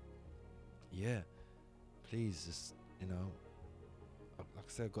yeah, please just like I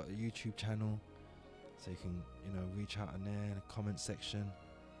said, I've got a YouTube channel, so you can reach out in there in the comment section.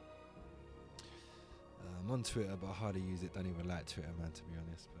 I'm on Twitter, but I hardly use it. Don't even like Twitter, man, to be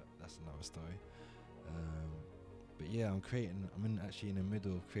honest, but that's another story. But yeah, I'm actually in the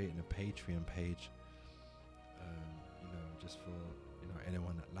middle of creating a Patreon page, just for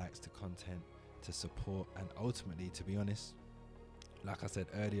anyone that likes the content, to support. And ultimately, to be honest, like I said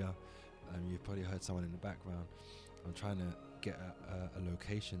earlier, you've probably heard someone in the background, I'm trying to get a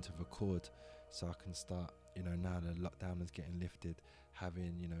location to record, so I can start now the lockdown is getting lifted,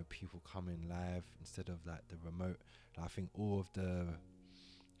 having, people coming live instead of like the remote. Like, I think all of the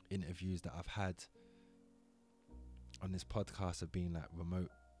interviews that I've had on this podcast have been like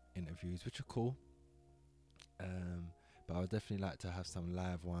remote interviews, which are cool. But I would definitely like to have some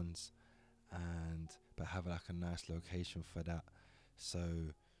live ones, but have like a nice location for that.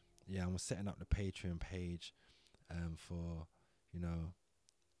 So yeah, I'm setting up the Patreon page for,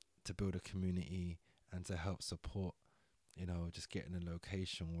 to build a community and to help support, just getting a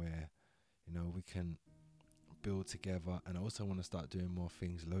location where, we can build together. And I also want to start doing more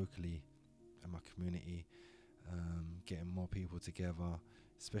things locally in my community, getting more people together,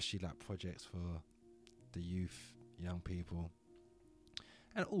 especially like projects for the youth, young people,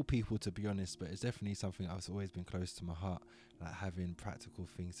 and all people, to be honest. But it's definitely something that's always been close to my heart, like having practical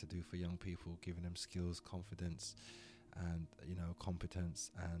things to do for young people, giving them skills, confidence, and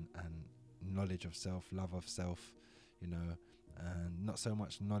competence, and knowledge of self, love of self, and not so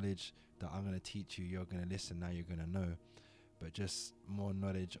much knowledge that I'm going to teach you, you're going to listen, now you're going to know, but just more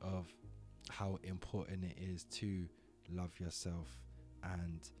knowledge of how important it is to love yourself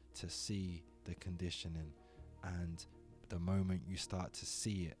and to see the conditioning. And the moment you start to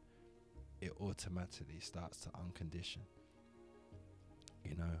see it, it automatically starts to uncondition.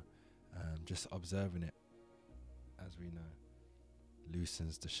 Just observing it, as we know,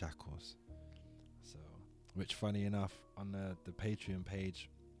 loosens the shackles. So, which, funny enough, on the Patreon page,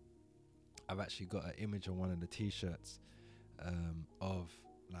 I've actually got an image on one of the t-shirts of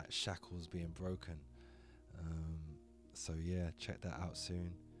like shackles being broken. So yeah, check that out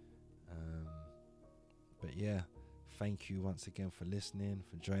soon. But yeah, thank you once again for listening,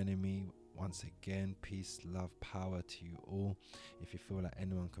 for joining me. Once again, peace, love, power to you all. If you feel like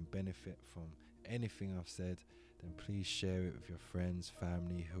anyone can benefit from anything I've said, then please share it with your friends,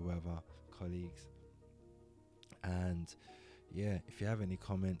 family, whoever, colleagues. And yeah, if you have any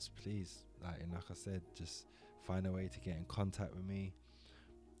comments, please, like I said, just find a way to get in contact with me.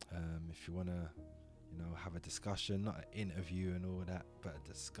 If you want to, have a discussion, not an interview and all that, but a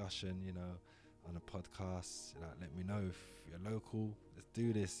discussion, on a podcast, let me know. If you're local, let's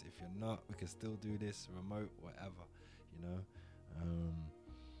do this. If you're not, we can still do this remote, whatever,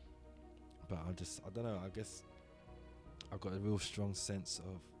 but I don't know, I guess I've got a real strong sense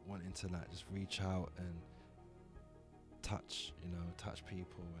of wanting to like just reach out and touch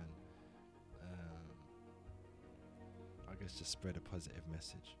people, and I guess just spread a positive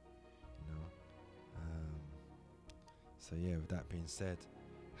message, so yeah, with that being said,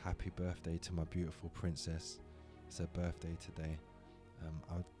 happy birthday to my beautiful princess. It's her birthday today.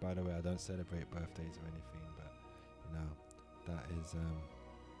 By the way, I don't celebrate birthdays or anything, but that is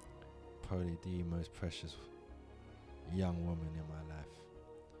probably the most precious young woman in my life.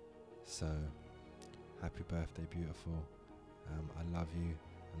 So happy birthday, beautiful. I love you,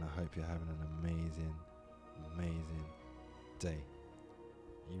 and I hope you're having an amazing day.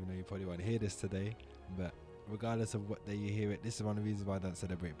 Even though you probably won't hear this today, but regardless of what day you hear it, this is one of the reasons why I don't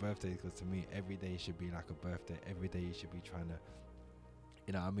celebrate birthdays, because to me every day should be like a birthday. Every day you should be trying to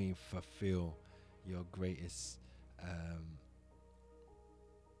fulfill your greatest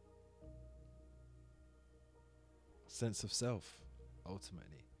sense of self,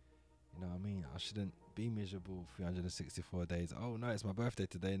 ultimately. I shouldn't be miserable 364 days. Oh no, it's my birthday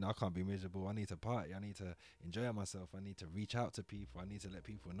today and I can't be miserable. I need to party, I need to enjoy myself, I need to reach out to people, I need to let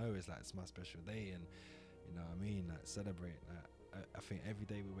people know it's like it's my special day, and like celebrate. I think every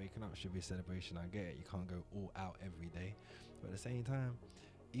day we're waking up should be a celebration. I get it, you can't go all out every day, but at the same time,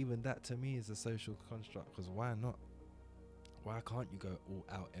 even that to me is a social construct, because why not? Why can't you go all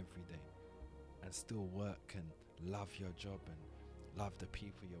out every day and still work and love your job and love the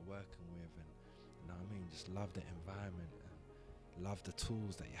people you're working with, and just love the environment and love the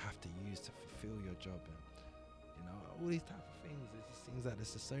tools that you have to use to fulfill your job, and all these type of things. It just seems like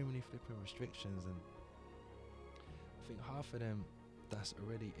there's just so many flipping restrictions, and I think half of them that's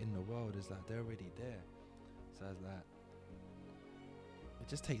already in the world is like they're already there. So it's like it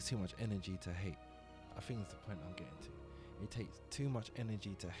just takes too much energy to hate. I think that's the point I'm getting to. It takes too much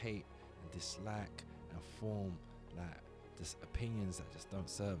energy to hate and dislike and form like just opinions that just don't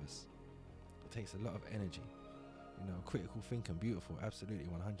serve us. It takes a lot of energy. Critical thinking, beautiful, absolutely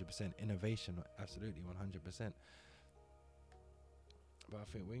 100%. Innovation, absolutely 100%. But I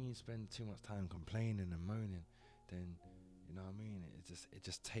think when you spend too much time complaining and moaning, then it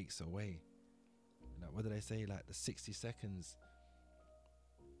just takes away. What do they say? Like the 60 seconds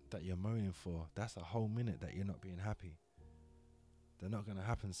that you're moaning for, that's a whole minute that you're not being happy. They're not going to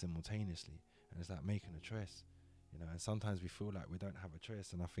happen simultaneously, and it's like making a choice. And sometimes we feel like we don't have a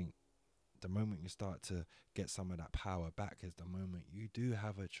choice, and I think the moment you start to get some of that power back is the moment you do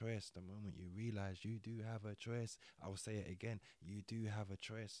have a choice. The moment you realize you do have a choice. I will say it again. You do have a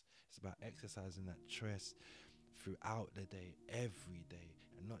choice. It's about exercising that choice throughout the day, every day,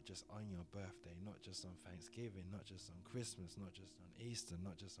 and not just on your birthday, not just on Thanksgiving, not just on Christmas, not just on Easter,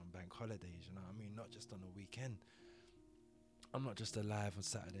 not just on bank holidays, you know what I mean? Not just on the weekend. I'm not just alive on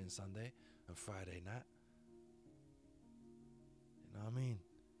Saturday and Sunday and Friday night. You know what I mean?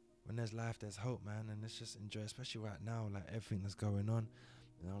 When there's life, there's hope, man, and let's just enjoy, especially right now, like everything that's going on.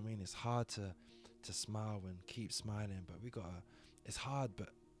 You know what I mean? It's hard to smile and keep smiling, but it's hard, but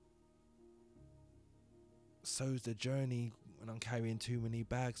so's the journey when I'm carrying too many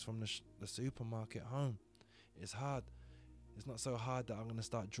bags from the supermarket home. It's hard. It's not so hard that I'm going to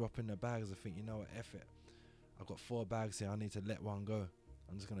start dropping the bags. I think, you know what, F it. I've got 4 bags here. I need to let one go.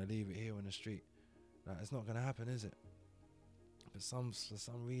 I'm just going to leave it here on the street. Like, it's not going to happen, is it? But for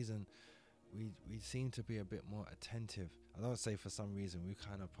some reason, we seem to be a bit more attentive. I don't say for some reason. We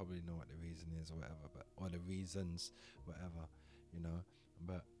kind of probably know what the reason is or whatever, or the reasons, whatever, you know.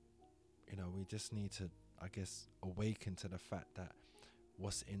 But, you know, we just need to, I guess, awaken to the fact that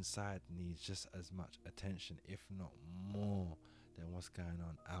what's inside needs just as much attention, if not more, than what's going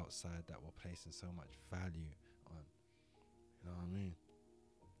on outside that we're placing so much value on. You know what I mean?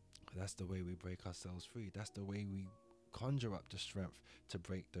 That's the way we break ourselves free. That's the way we conjure up the strength to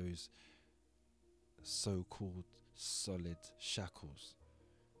break those so-called solid shackles.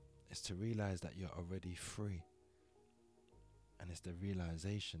 It's to realize that you're already free. And it's the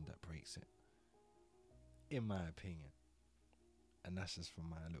realization that breaks it, in my opinion. And that's just from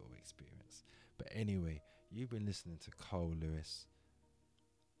my little experience. But anyway, you've been listening to Cole Lewis,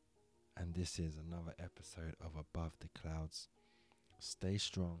 and this is another episode of Above the Clouds. Stay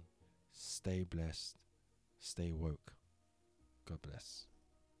strong, stay blessed, stay woke. God bless.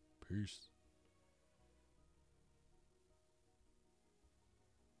 Peace.